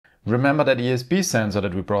Remember that ESP sensor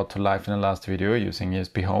that we brought to life in the last video using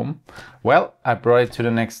ESPHome? Well, I brought it to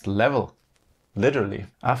the next level. Literally.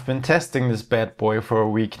 I've been testing this bad boy for a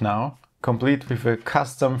week now, complete with a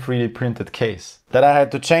custom 3D printed case that I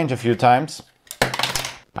had to change a few times.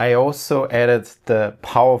 I also added the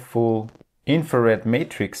powerful infrared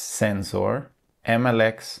matrix sensor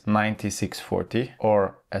MLX 9640,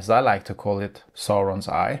 or as I like to call it, Sauron's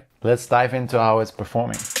eye. Let's dive into how it's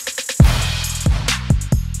performing.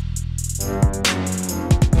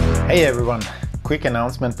 Hey everyone, quick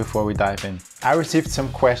announcement before we dive in. I received some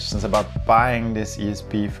questions about buying this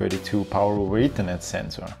ESP32 Power over Ethernet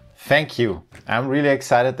sensor. Thank you. I'm really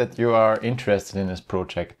excited that you are interested in this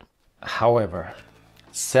project. However,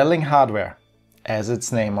 selling hardware, as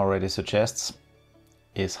its name already suggests,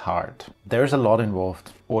 is hard. There's a lot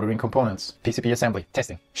involved. Ordering components, PCB assembly,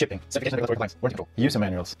 testing, shipping, certification, regulatory compliance, warranty control, user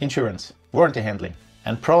manuals, insurance, warranty handling,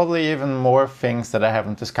 and probably even more things that I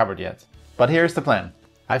haven't discovered yet. But here's the plan.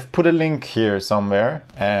 I've put a link here somewhere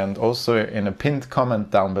and also in a pinned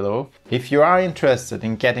comment down below. If you are interested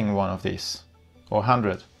in getting one of these, or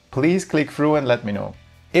 100, please click through and let me know.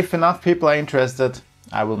 If enough people are interested,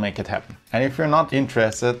 I will make it happen. And if you're not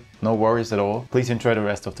interested, no worries at all. Please enjoy the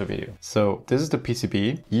rest of the video. So this is the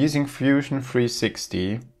PCB using Fusion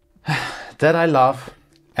 360 that I love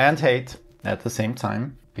and hate at the same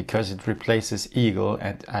time because it replaces Eagle,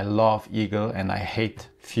 and I love Eagle and I hate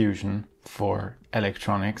Fusion for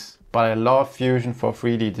electronics. But I love Fusion for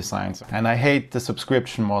 3D designs and I hate the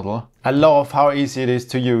subscription model. I love how easy it is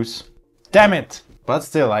to use. Damn it! But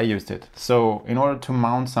still, I used it. So in order to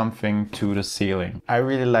mount something to the ceiling, I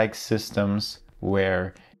really like systems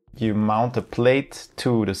where you mount a plate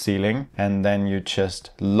to the ceiling and then you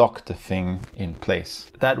just lock the thing in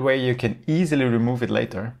place. That way you can easily remove it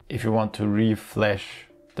later if you want to reflash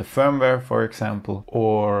the firmware, for example,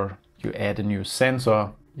 or you add a new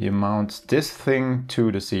sensor. You mount this thing to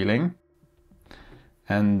the ceiling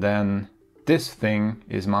and then this thing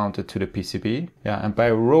is mounted to the PCB. Yeah, and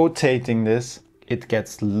by rotating this, it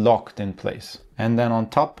gets locked in place. And then on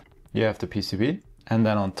top you have the PCB, and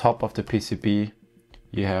then on top of the PCB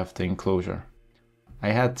you have the enclosure.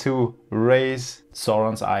 I had to raise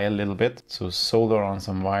Sauron's eye a little bit, so solder on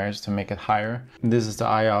some wires to make it higher. This is the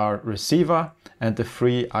IR receiver and the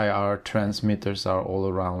 3 IR transmitters are all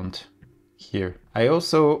around here. I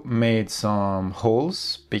also made some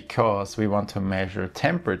holes because we want to measure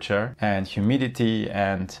temperature and humidity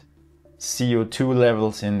and CO2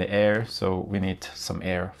 levels in the air, so we need some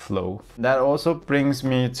air flow. That also brings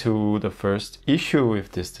me to the first issue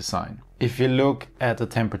with this design. If you look at the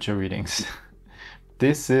temperature readings,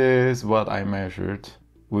 this is what I measured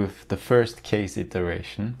with the first case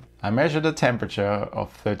iteration. I measured a temperature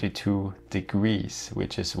of 32 degrees,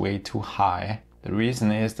 which is way too high. The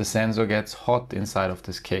reason is the sensor gets hot inside of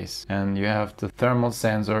this case, and you have the thermal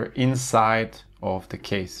sensor inside of the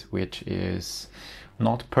case, which is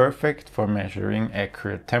not perfect for measuring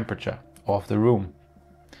accurate temperature of the room.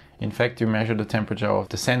 In fact, you measure the temperature of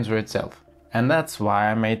the sensor itself. And that's why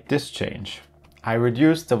I made this change. I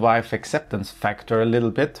reduced the Wi-Fi acceptance factor a little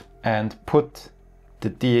bit and put the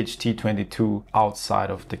DHT22 outside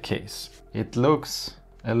of the case. It looks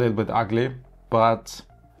a little bit ugly, but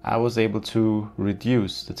I was able to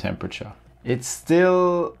reduce the temperature. It's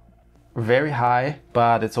still very high,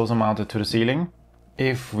 but it's also mounted to the ceiling.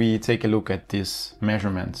 If we take a look at these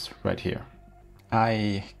measurements right here,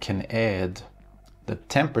 I can add the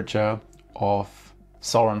temperature of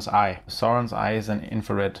Sauron's eye. Sauron's eye is an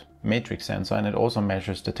infrared matrix sensor and it also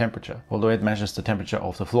measures the temperature, although it measures the temperature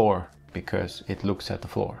of the floor because it looks at the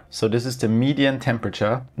floor. So this is the median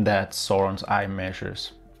temperature that Sauron's eye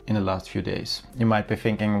measures in the last few days. You might be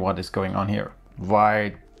thinking, what is going on here?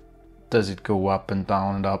 Why does it go up and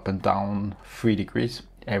down 3 degrees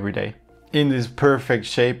every day in this perfect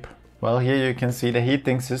shape? Well, here you can see the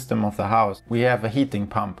heating system of the house. We have a heating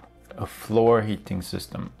pump, a floor heating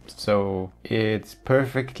system. So it's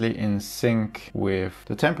perfectly in sync with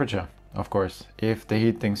the temperature. Of course, if the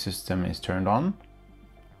heating system is turned on,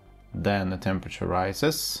 then the temperature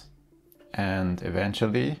rises and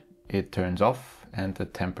eventually it turns off and the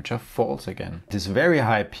temperature falls again. These very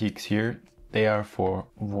high peaks here, they are for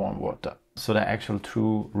warm water. So the actual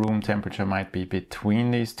true room temperature might be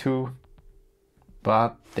between these two,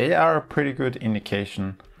 but they are a pretty good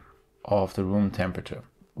indication of the room temperature.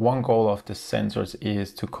 One goal of the sensors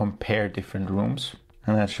is to compare different rooms,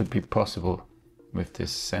 and that should be possible with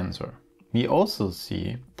this sensor. We also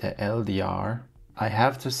see the LDR. I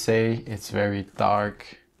have to say it's very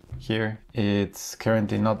dark here. It's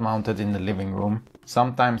currently not mounted in the living room.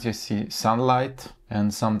 Sometimes you see sunlight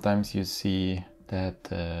and sometimes you see that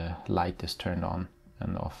the light is turned on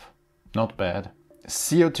and off. Not bad.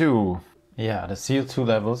 CO2. Yeah, the CO2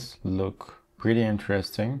 levels look pretty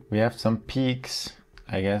interesting. We have some peaks.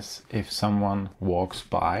 I guess if someone walks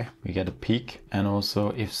by, we get a peak. And also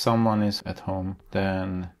if someone is at home,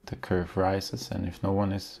 then the curve rises. And if no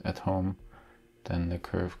one is at home, then the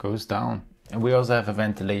curve goes down. And we also have a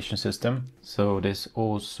ventilation system. So this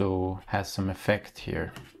also has some effect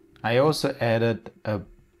here. I also added a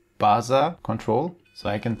buzzer control. So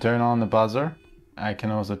I can turn on the buzzer. I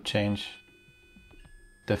can also change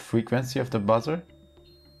the frequency of the buzzer.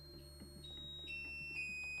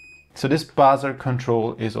 So this buzzer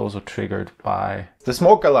control is also triggered by the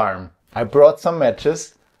smoke alarm. I brought some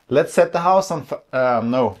matches. Let's set the house on fire.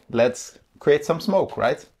 No, let's create some smoke,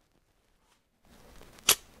 right?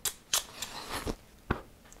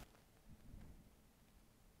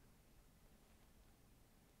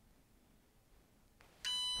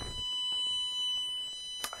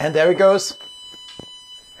 And there it goes.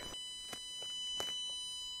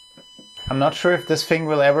 I'm not sure if this thing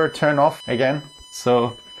will ever turn off again.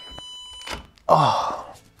 So,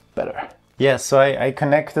 oh, better. Yeah, so I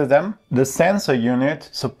connected them. The sensor unit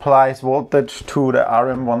supplies voltage to the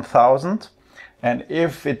RM1000. And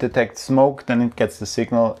if it detects smoke, then it gets the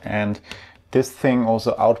signal. And this thing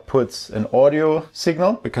also outputs an audio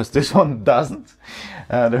signal, because this one doesn't.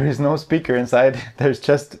 There is no speaker inside. There's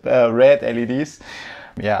just red LEDs.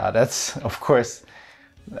 Yeah, that's of course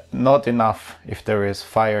not enough if there is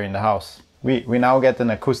fire in the house. We now get an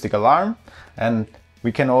acoustic alarm, and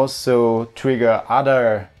we can also trigger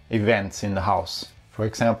other events in the house. For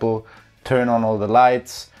example, turn on all the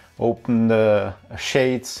lights, open the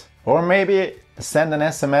shades, or maybe send an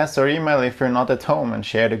SMS or email if you're not at home and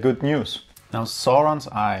share the good news. Now, Sauron's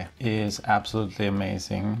Eye is absolutely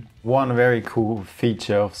amazing. One very cool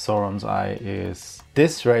feature of Sauron's Eye is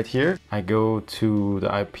this right here. I go to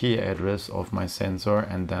the IP address of my sensor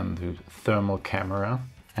and then the thermal camera.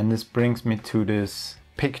 And this brings me to this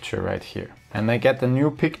picture right here. And I get a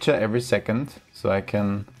new picture every second, so I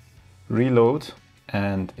can reload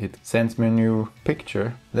and it sends me a new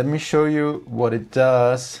picture. Let me show you what it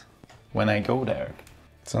does when I go there.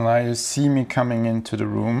 So now you see me coming into the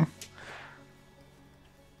room.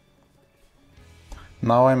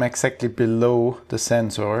 Now I'm exactly below the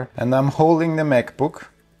sensor and I'm holding the MacBook.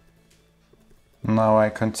 Now I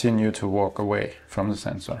continue to walk away from the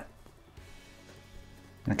sensor.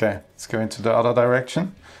 Okay, let's go into the other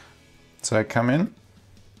direction. So I come in,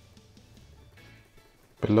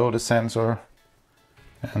 below the sensor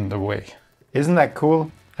and away. Isn't that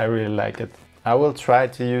cool? I really like it. I will try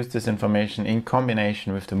to use this information in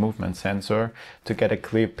combination with the movement sensor to get a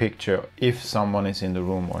clear picture if someone is in the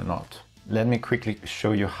room or not. Let me quickly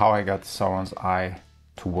show you how I got Sauron's Eye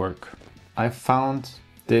to work. I found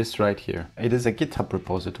this right here. It is a GitHub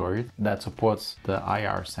repository that supports the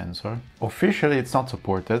IR sensor. Officially it's not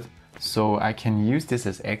supported, so I can use this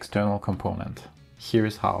as external component. Here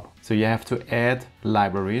is how. So you have to add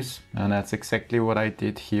libraries, and that's exactly what I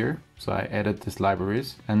did here. So I added these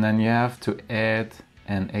libraries, and then you have to add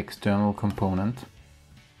an external component.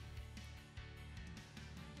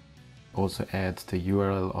 Also add the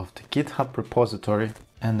URL of the GitHub repository,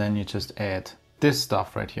 and then you just add this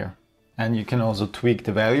stuff right here. And you can also tweak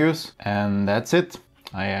the values, and that's it.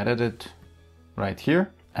 I added it right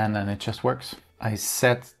here, and then it just works. I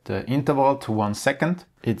set the interval to 1 second.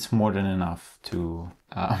 It's more than enough to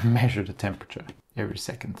measure the temperature every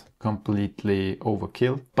second. Completely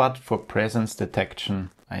overkill, but for presence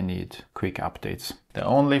detection, I need quick updates. The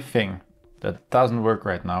only thing that doesn't work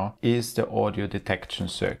right now is the audio detection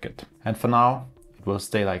circuit. And for now, it will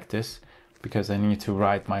stay like this because I need to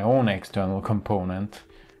write my own external component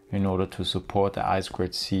in order to support the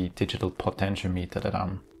I2C digital potentiometer that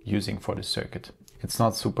I'm using for this circuit. It's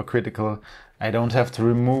not super critical. I don't have to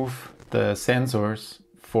remove the sensors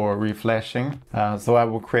for reflashing. So I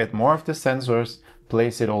will create more of the sensors,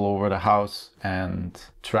 place it all over the house and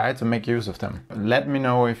try to make use of them. Let me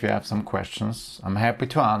know if you have some questions. I'm happy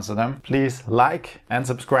to answer them. Please like and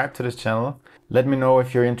subscribe to this channel. Let me know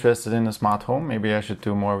if you're interested in a smart home. Maybe I should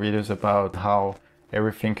do more videos about how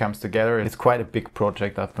everything comes together. It's quite a big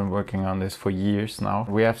project. I've been working on this for years now.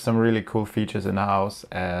 We have some really cool features in the house,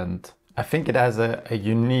 and I think it has a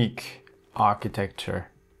unique architecture.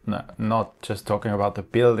 Not just talking about the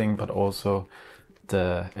building, but also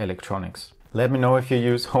the electronics. Let me know if you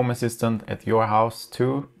use Home Assistant at your house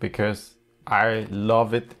too, because I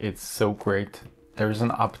love it. It's so great. There is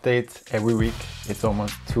an update every week. It's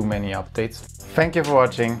almost too many updates. Thank you for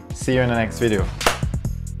watching. See you in the next video.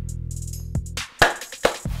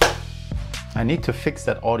 I need to fix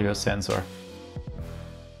that audio sensor.